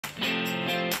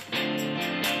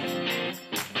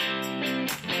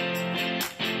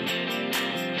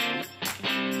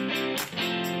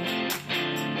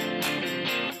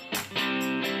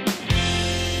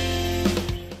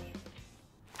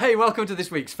Hey, welcome to this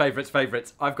week's Favourites.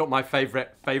 I've got my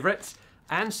favourites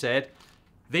and said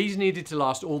these needed to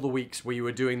last all the weeks we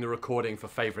were doing the recording for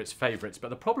Favourites. But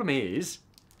the problem is,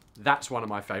 that's one of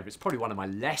my favourites. Probably one of my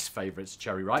less favourites,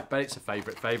 Cherry Ripe, but it's a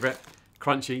favourite.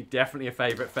 Crunchy, definitely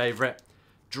a favourite.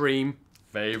 Dream,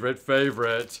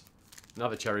 favourite.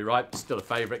 Another Cherry Ripe, still a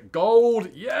favourite. Gold,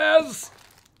 yes!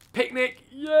 Picnic,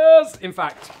 yes! In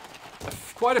fact,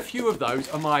 quite a few of those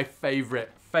are my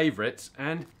favourites,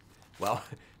 and, well,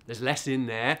 there's less in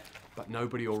there, but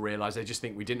nobody will realise. They just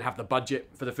think we didn't have the budget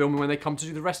for the film when they come to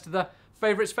do the rest of the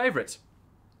favourites.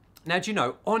 Now, do you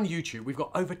know, on YouTube, we've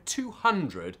got over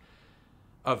 200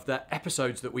 of the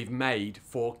episodes that we've made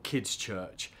for Kids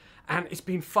Church. And it's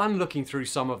been fun looking through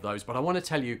some of those, but I want to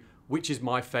tell you which is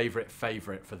my favourite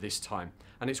for this time.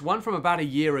 And it's one from about a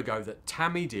year ago that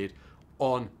Tammy did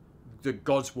on the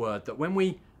God's Word, that when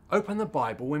we open the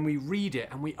Bible, when we read it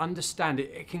and we understand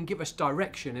it, it can give us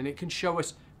direction and it can show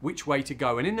us which way to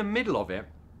go. And in the middle of it,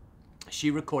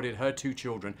 she recorded her two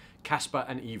children, Casper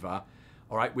and Eva,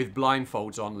 all right, with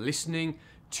blindfolds on, listening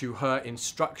to her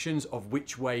instructions of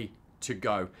which way to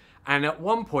go. And at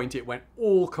one point it went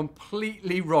all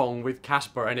completely wrong with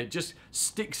Casper, and it just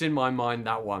sticks in my mind,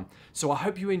 that one. So I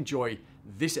hope you enjoy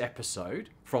this episode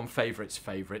from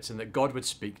Favourites, and that God would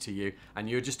speak to you and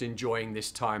you're just enjoying this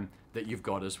time that you've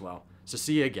got as well. So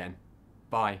see you again.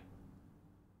 Bye.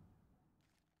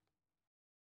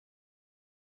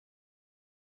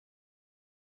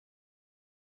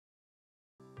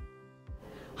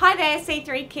 Hi there,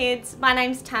 C3 Kids. My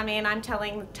name's Tammy and I'm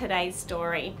telling today's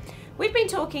story. We've been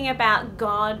talking about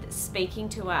God speaking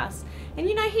to us. And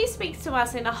you know, He speaks to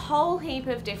us in a whole heap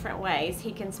of different ways.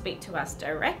 He can speak to us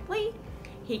directly.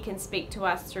 He can speak to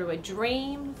us through a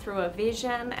dream, through a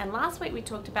vision. And last week we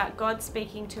talked about God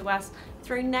speaking to us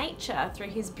through nature, through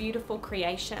His beautiful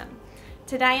creation.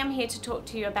 Today I'm here to talk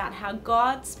to you about how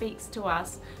God speaks to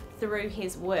us through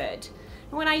His Word.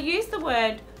 And when I use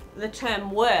the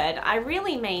term word, I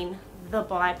really mean the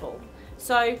Bible.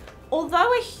 So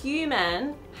although a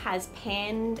human has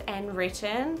penned and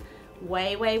written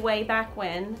way back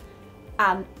when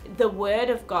the Word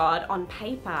of God on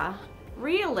paper,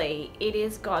 really it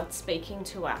is God speaking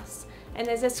to us. And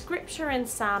there's a scripture in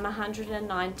Psalm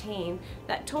 119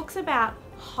 that talks about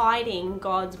hiding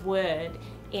God's Word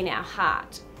in our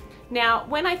heart. Now,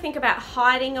 when I think about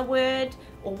hiding a word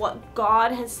or what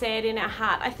God has said in our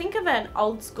heart, I think of an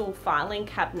old school filing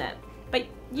cabinet. But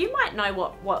you might know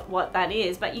what that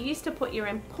is, but you used to put your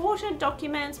important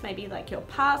documents, maybe like your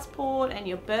passport and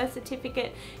your birth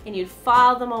certificate, and you'd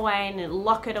file them away and you'd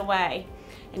lock it away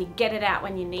and you'd get it out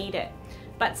when you need it.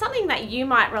 But something that you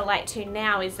might relate to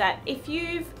now is that if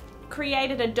you've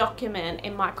created a document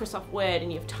in Microsoft Word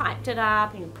and you've typed it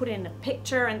up and you put in a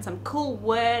picture and some cool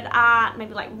word art,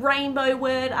 maybe like rainbow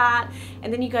word art,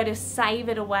 and then you go to save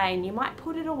it away and you might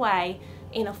put it away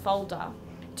in a folder.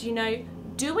 Do you know,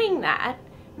 doing that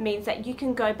means that you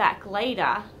can go back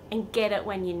later and get it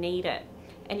when you need it.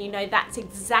 And you know, that's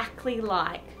exactly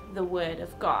like the Word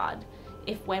of God.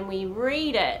 If when we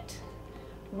read it,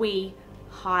 we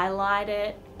highlight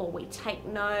it, or we take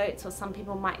notes, or some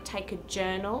people might take a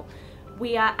journal,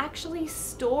 we are actually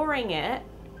storing it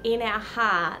in our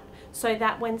heart so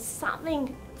that when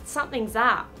something's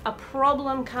up, a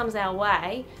problem comes our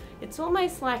way, it's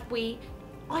almost like we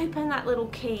open that little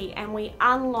key and we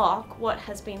unlock what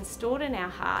has been stored in our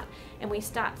heart and we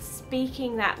start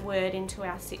speaking that word into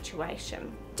our situation.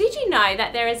 Did you know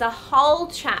that there is a whole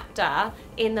chapter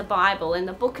in the Bible, in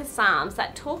the book of Psalms,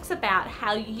 that talks about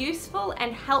how useful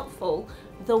and helpful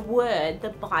the word, the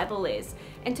Bible, is?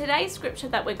 And today's scripture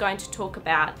that we're going to talk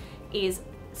about is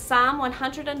Psalm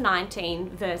 119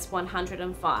 verse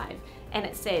 105, and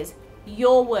it says,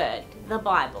 "Your word, the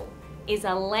Bible, is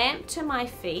a lamp to my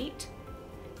feet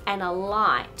and a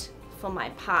light for my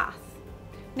path."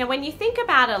 Now when you think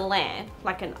about a lamp,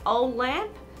 like an old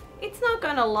lamp, it's not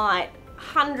going to light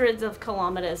hundreds of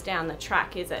kilometers down the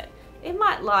track, is it? It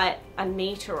might light a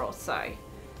meter or so,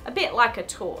 a bit like a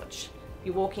torch.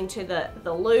 You walk into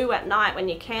the loo at night when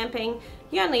you're camping,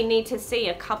 you only need to see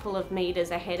a couple of meters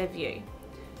ahead of you.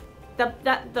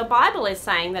 The Bible is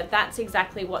saying that that's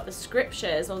exactly what the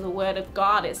scriptures or the Word of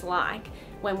God is like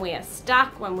when we are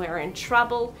stuck, when we're in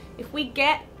trouble. If we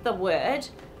get the Word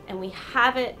and we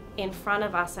have it in front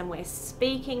of us and we're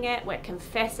speaking it, we're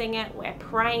confessing it, we're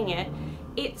praying it,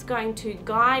 it's going to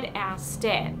guide our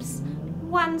steps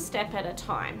one step at a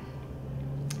time.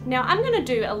 Now I'm going to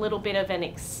do a little bit of an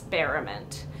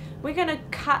experiment. We're going to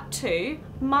cut to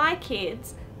my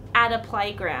kids at a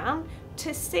playground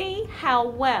to see how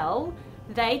well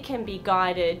they can be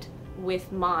guided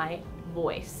with my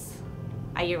voice.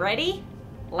 Are you ready?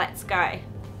 Let's go.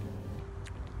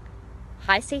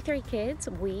 Hi C3 Kids,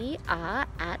 we are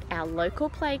at our local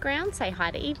playground. Say hi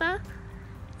to Eva,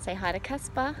 say hi to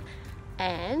Casper,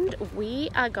 and we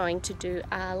are going to do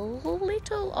a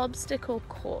little obstacle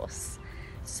course.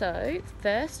 So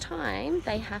first time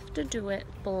they have to do it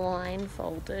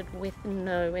blindfolded with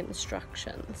no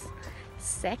instructions.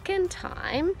 Second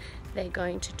time they're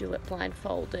going to do it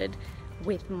blindfolded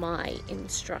with my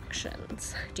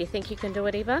instructions. Do you think you can do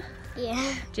it, Eva?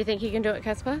 Yeah. Do you think you can do it,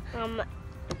 Casper?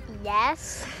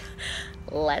 Yes.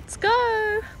 Let's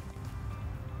go!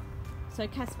 So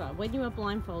Casper, when you are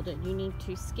blindfolded, you need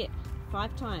to skip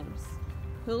 5 times,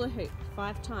 hula hoop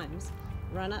 5 times,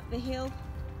 run up the hill,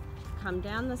 come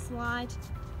down the slide,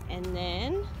 and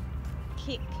then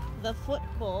kick the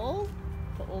football,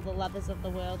 for all the lovers of the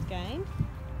world game,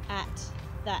 at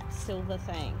that silver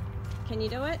thing. Can you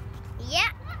do it? Yeah.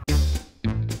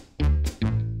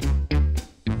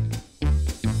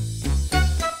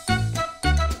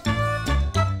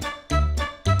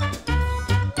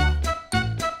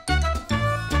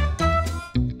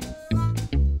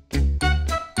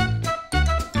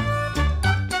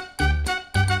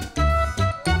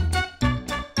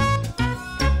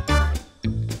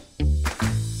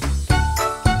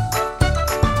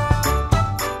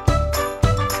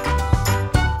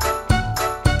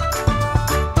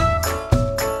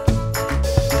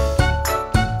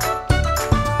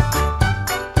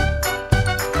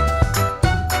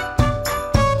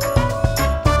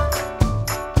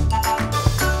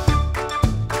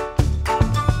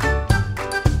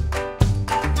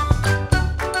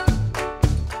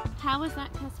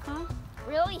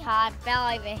 Really hard, fell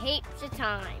over heaps of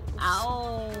times.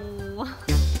 Ow!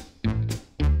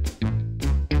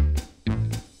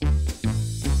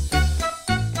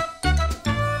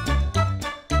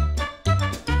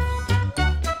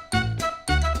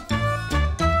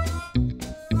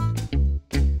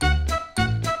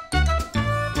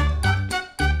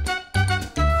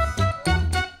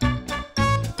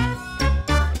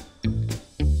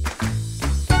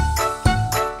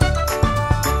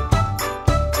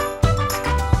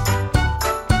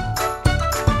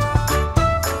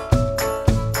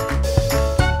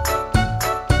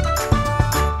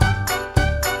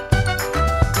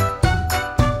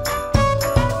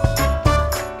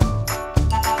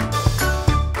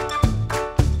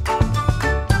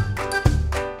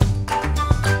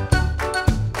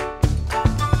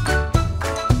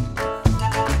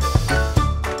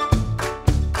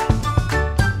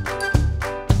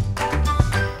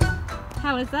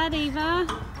 How was that, Eva?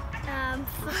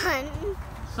 Fun.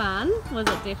 Fun? Was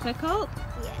it difficult?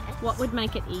 Yes. What would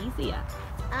make it easier?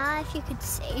 If you could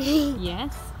see.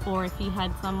 Yes, or if you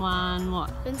had someone,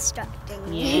 what? Instructing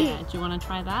me. Yeah, do you want to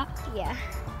try that? Yeah.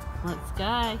 Let's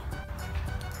go.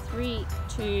 3,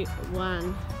 2,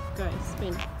 1, go,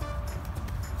 spin.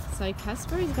 So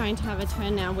Casper is going to have a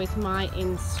turn now with my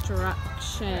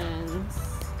instructions.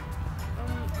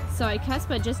 So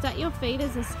Casper, just at your feet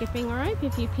is a skipping rope.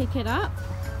 If you pick it up,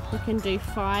 you can do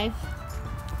 5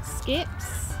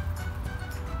 skips.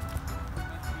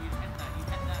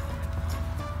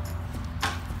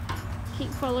 Keep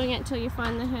following it till you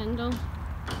find the handle.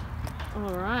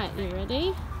 All right, you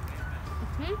ready?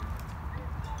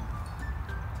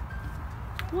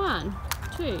 1,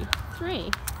 2,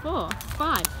 3, 4,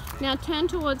 5. Now turn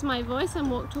towards my voice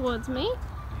and walk towards me.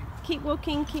 Keep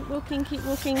walking, keep walking, keep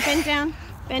walking. Bend down,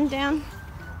 bend down.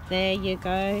 There you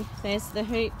go. There's the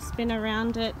hoop. Spin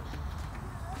around it.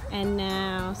 And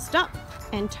now stop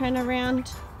and turn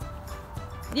around.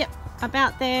 Yep,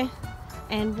 about there.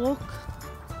 And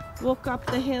walk up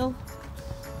the hill.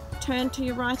 Turn to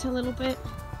your right a little bit.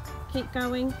 Keep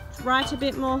going. Right a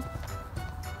bit more.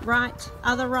 Right,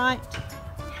 other right.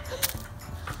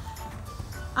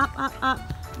 Up, up, up.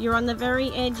 You're on the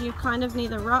very edge. You're kind of near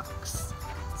the rocks.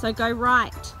 So go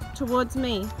right towards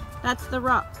me. That's the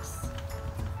rocks.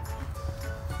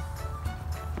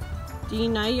 Do you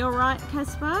know you're right,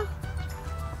 Casper?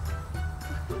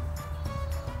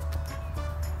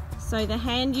 So the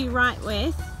hand you write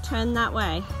with, turn that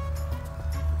way.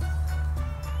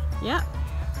 Yep.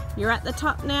 You're at the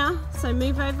top now, so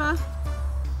move over.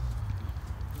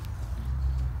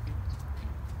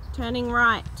 Turning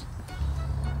right.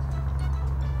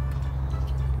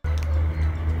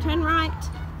 Turn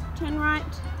right,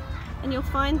 and you'll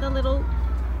find the little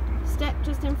step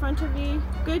just in front of you.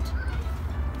 Good.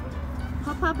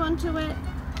 Hop up onto it.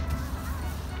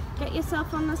 Get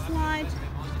yourself on the slide.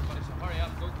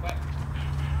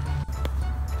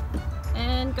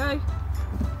 And go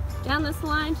down the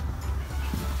slide.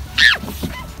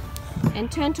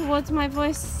 And turn towards my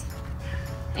voice.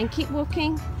 And keep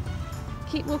walking.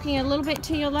 Keep walking a little bit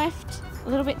to your left. A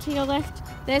little bit to your left.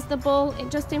 There's the ball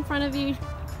just in front of you.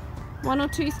 1 or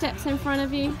 2 steps in front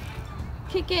of you.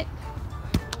 Kick it.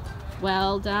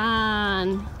 Well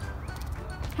done.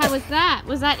 How was that?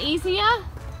 Was that easier?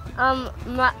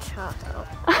 Much harder.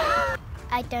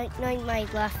 I don't know my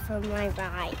left from my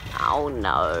right. Oh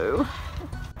no.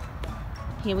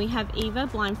 Here we have Eva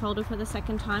blindfolded for the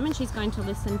second time, and she's going to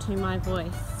listen to my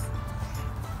voice.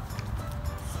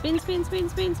 Spin, spin, spin,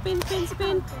 spin, spin, spin,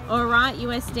 spin. All right, you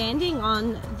are standing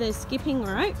on the skipping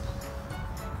rope.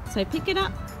 So pick it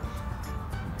up.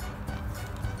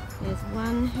 There's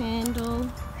one handle,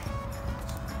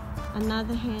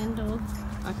 another handle.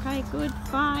 Okay, good.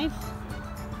 5.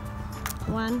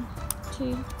 1,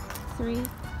 2, 3,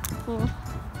 4,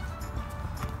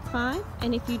 5.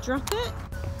 And if you drop it,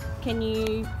 can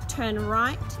you turn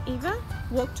right, Eva?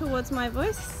 Walk towards my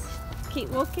voice. Keep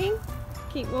walking.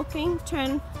 Keep walking.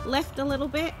 Turn left a little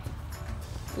bit.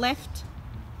 Left.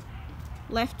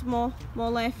 Left more. More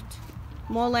left.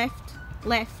 More left.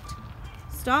 Left.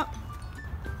 Stop.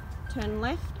 Turn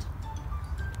left.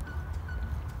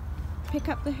 Pick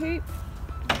up the hoop.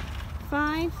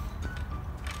 5.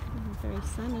 Very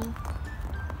sunny.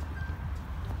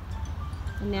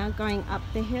 And now going up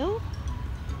the hill.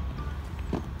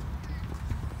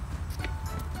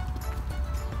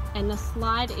 And the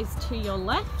slide is to your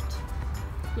left.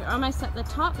 You're almost at the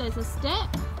top. There's a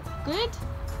step. Good.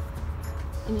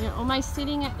 And you're almost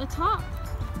sitting at the top.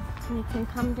 And you can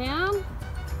come down.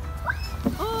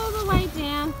 All the way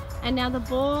down. And now the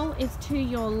ball is to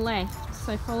your left.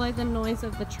 So follow the noise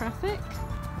of the traffic.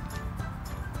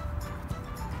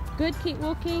 Good, keep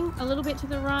walking, a little bit to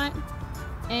the right,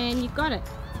 and you've got it.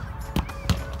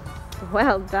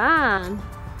 Well done.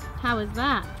 How was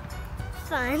that?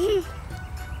 Fun.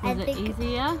 Was it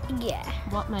easier? Yeah.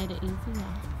 What made it easier?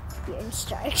 Your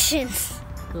instructions.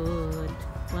 Good,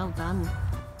 well done.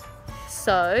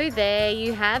 So there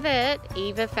you have it.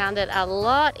 Eva found it a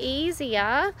lot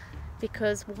easier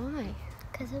because why?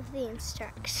 Because of the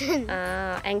instructions.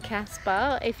 And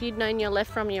Casper, if you'd known your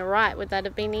left from your right, would that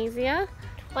have been easier?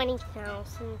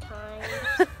 20,000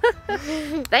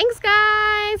 times. Thanks,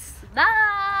 guys.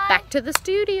 Bye. Back to the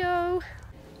studio.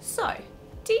 So,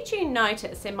 did you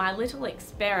notice in my little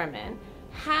experiment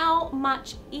how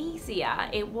much easier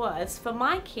it was for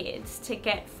my kids to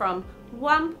get from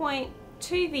one point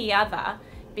to the other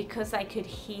because they could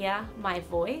hear my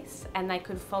voice and they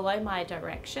could follow my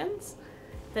directions?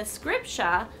 The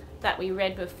scripture that we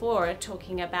read before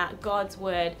talking about God's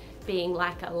word being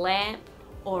like a lamp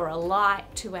or a light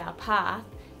to our path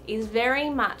is very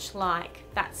much like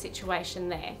that situation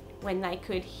there. When they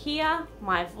could hear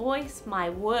my voice,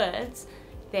 my words,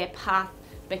 their path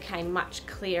became much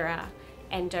clearer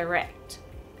and direct.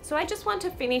 So I just want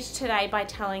to finish today by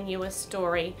telling you a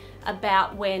story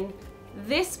about when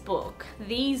this book,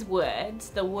 these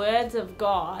words, the words of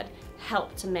God,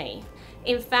 helped me.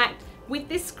 In fact, with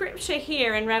this scripture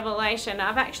here in Revelation,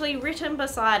 I've actually written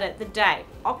beside it the date,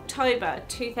 October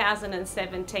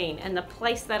 2017, and the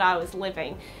place that I was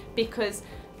living, because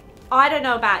I don't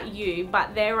know about you,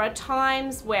 but there are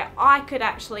times where I could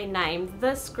actually name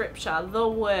the scripture, the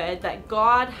word that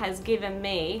God has given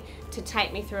me to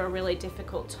take me through a really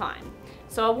difficult time.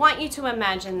 So I want you to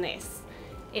imagine this.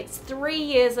 It's 3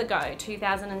 years ago,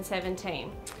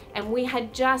 2017. And we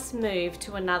had just moved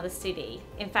to another city.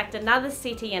 In fact, another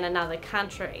city in another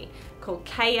country called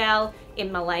KL in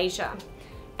Malaysia.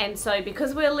 And so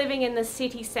because we were living in the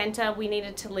city center, we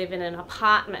needed to live in an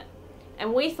apartment.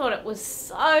 And we thought it was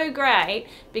so great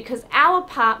because our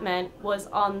apartment was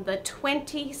on the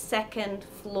 22nd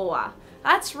floor.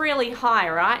 That's really high,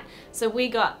 right? So we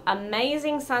got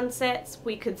amazing sunsets.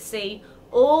 We could see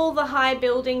all the high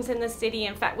buildings in the city.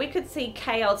 In fact, we could see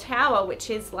KL Tower, which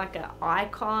is like an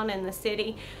icon in the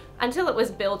city, until it was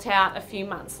built out a few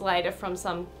months later from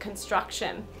some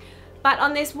construction. But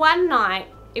on this one night,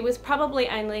 it was probably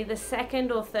only the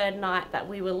second or third night that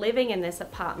we were living in this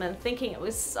apartment, thinking it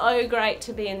was so great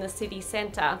to be in the city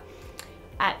center.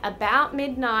 At about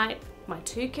midnight, my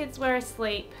 2 kids were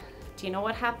asleep. Do you know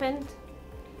what happened?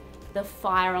 The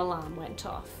fire alarm went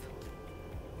off.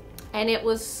 And it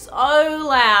was so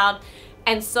loud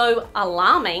and so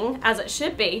alarming, as it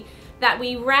should be, that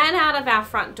we ran out of our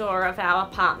front door of our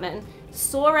apartment,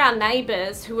 saw our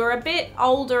neighbors who were a bit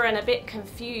older and a bit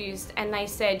confused, and they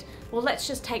said, well, let's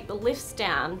just take the lifts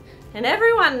down. And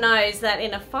everyone knows that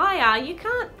in a fire, you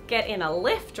can't get in a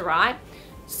lift, right?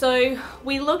 So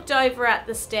we looked over at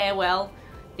the stairwell,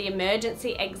 the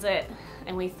emergency exit,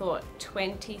 and we thought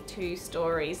 22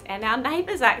 stories. And our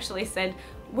neighbors actually said,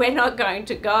 we're not going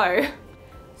to go.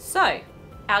 So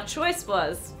our choice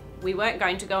was we weren't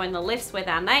going to go in the lifts with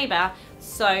our neighbor,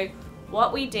 so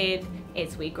what we did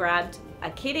is we grabbed a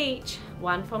kid each,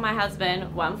 one for my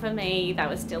husband, one for me, that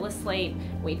was still asleep.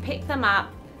 We picked them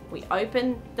up, we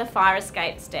opened the fire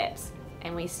escape steps,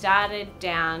 and we started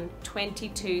down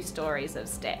 22 stories of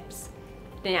steps.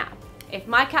 Now, if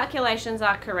my calculations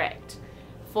are correct,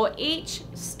 for each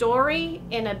story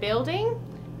in a building,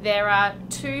 there are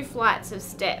 2 flights of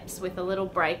steps with a little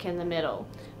break in the middle.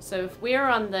 So if we're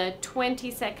on the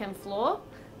 22nd floor,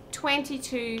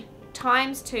 22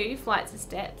 times 2 flights of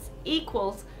steps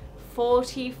equals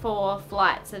 44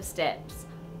 flights of steps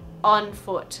on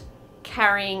foot,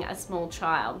 carrying a small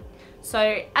child.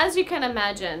 So as you can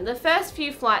imagine, the first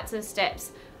few flights of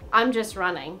steps, I'm just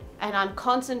running and I'm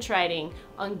concentrating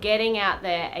on getting out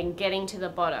there and getting to the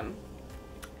bottom.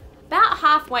 About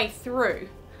halfway through,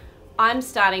 I'm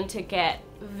starting to get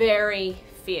very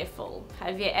fearful.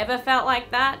 Have you ever felt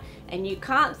like that? And you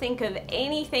can't think of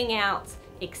anything else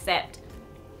except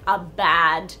a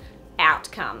bad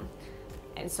outcome.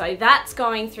 And so that's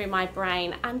going through my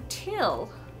brain until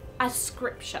a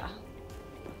scripture,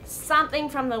 something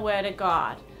from the Word of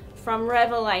God, from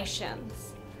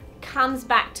Revelations, comes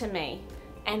back to me.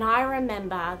 And I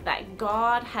remember that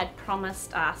God had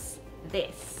promised us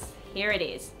this. Here it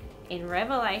is. In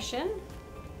Revelation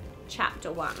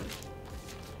chapter 1,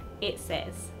 it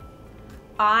says,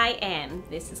 I am,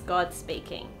 this is God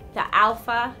speaking, the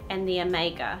Alpha and the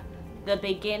Omega, the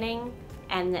beginning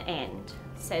and the end,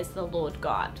 says the Lord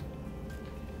God.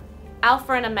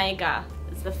 Alpha and Omega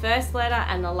is the first letter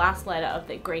and the last letter of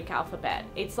the Greek alphabet.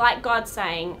 It's like God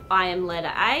saying, I am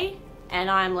letter A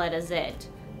and I am letter Z.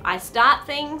 I start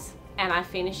things and I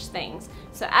finish things.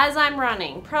 So as I'm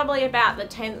running, probably about the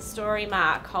 10th story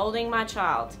mark, holding my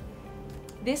child,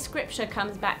 this scripture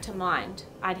comes back to mind.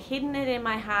 I'd hidden it in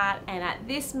my heart, and at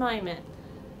this moment,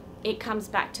 it comes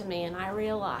back to me and I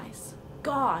realize,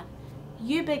 God,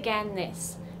 you began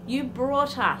this. You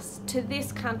brought us to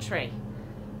this country.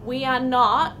 We are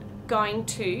not going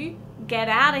to get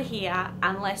out of here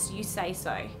unless you say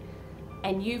so.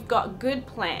 And you've got good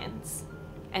plans.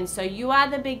 And so you are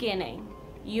the beginning.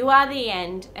 You are the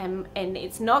end, and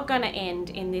it's not going to end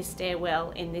in this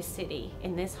stairwell, in this city,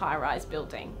 in this high-rise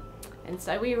building. And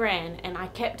so we ran, and I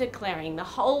kept declaring the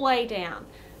whole way down.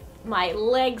 My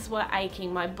legs were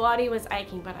aching, my body was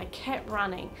aching, but I kept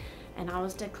running. And I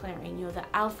was declaring, you're the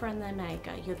Alpha and the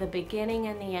Omega, you're the beginning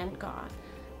and the end, God.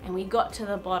 And we got to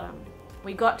the bottom.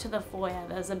 We got to the foyer.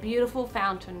 There's a beautiful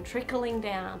fountain trickling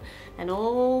down, and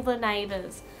all the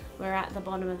neighbors were at the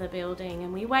bottom of the building.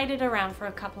 And we waited around for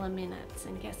a couple of minutes,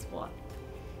 and guess what?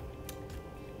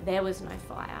 There was no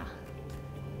fire.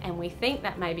 And we think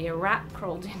that maybe a rat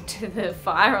crawled into the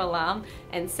fire alarm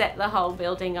and set the whole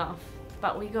building off.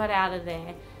 But we got out of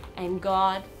there, and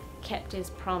God kept his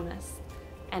promise.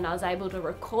 And I was able to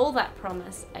recall that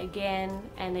promise again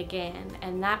and again.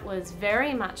 And that was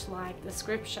very much like the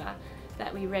scripture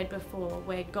that we read before,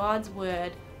 where God's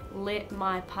word lit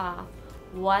my path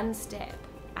one step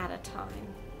at a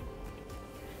time.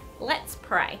 Let's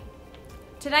pray.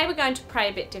 Today we're going to pray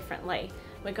a bit differently.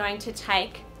 We're going to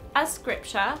take a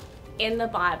scripture in the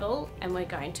Bible and we're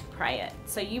going to pray it.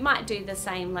 So you might do the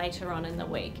same later on in the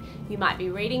week. You might be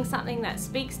reading something that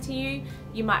speaks to you.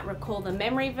 You might recall the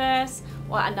memory verse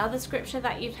or another scripture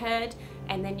that you've heard,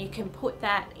 and then you can put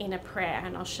that in a prayer,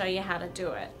 and I'll show you how to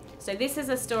do it. So this is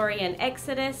a story in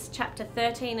Exodus chapter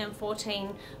 13 and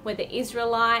 14 where the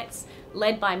Israelites,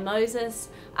 led by Moses,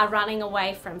 are running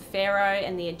away from Pharaoh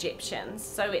and the Egyptians.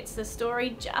 So it's the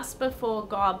story just before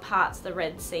God parts the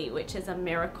Red Sea, which is a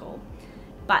miracle.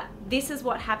 But this is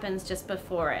what happens just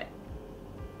before it.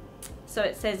 So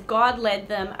it says, God led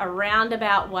them a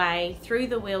roundabout way through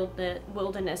the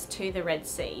wilderness to the Red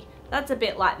Sea. That's a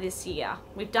bit like this year.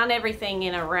 We've done everything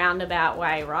in a roundabout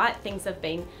way, right? Things have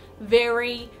been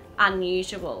very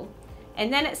unusual.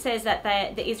 And then it says that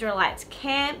the Israelites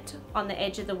camped on the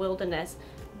edge of the wilderness,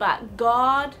 but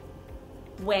God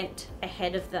went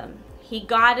ahead of them. He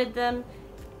guided them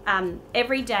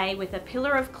every day with a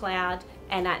pillar of cloud,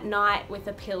 and at night with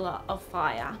a pillar of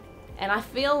fire. And I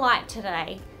feel like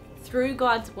today, through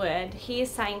God's word, he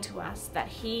is saying to us that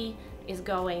he is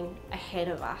going ahead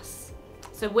of us.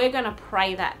 So we're going to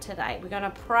pray that today. We're going to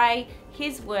pray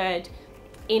his word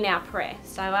in our prayer.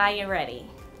 So are you ready?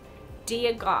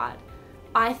 Dear God,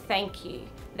 I thank you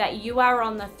that you are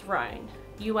on the throne.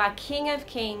 You are King of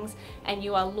Kings and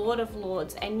you are Lord of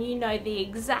Lords, and you know the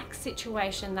exact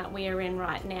situation that we are in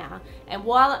right now. And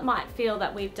while it might feel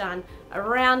that we've done a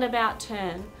roundabout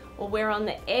turn, or we're on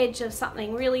the edge of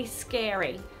something really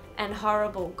scary and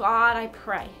horrible, God, I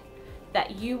pray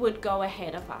that you would go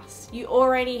ahead of us. You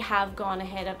already have gone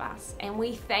ahead of us, and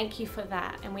we thank you for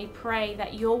that. And we pray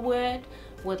that your word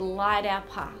would light our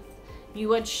path. You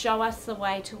would show us the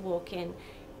way to walk in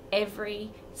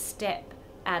every step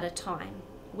at a time.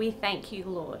 We thank you,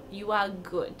 Lord. You are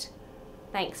good.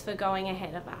 Thanks for going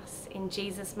ahead of us. In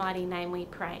Jesus' mighty name we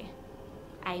pray.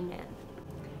 Amen.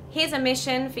 Here's a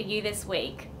mission for you this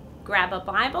week. Grab a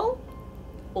Bible,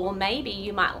 or maybe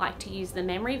you might like to use the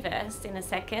memory verse in a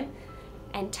second,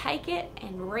 and take it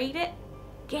and read it,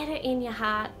 get it in your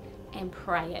heart, and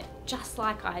pray it, just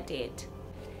like I did.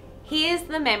 Here's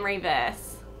the memory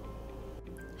verse.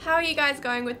 How are you guys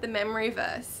going with the memory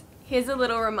verse? Here's a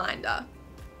little reminder.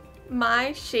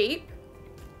 My sheep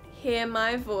hear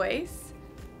my voice.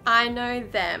 I know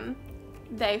them.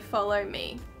 They follow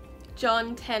me.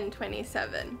 John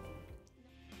 10:27.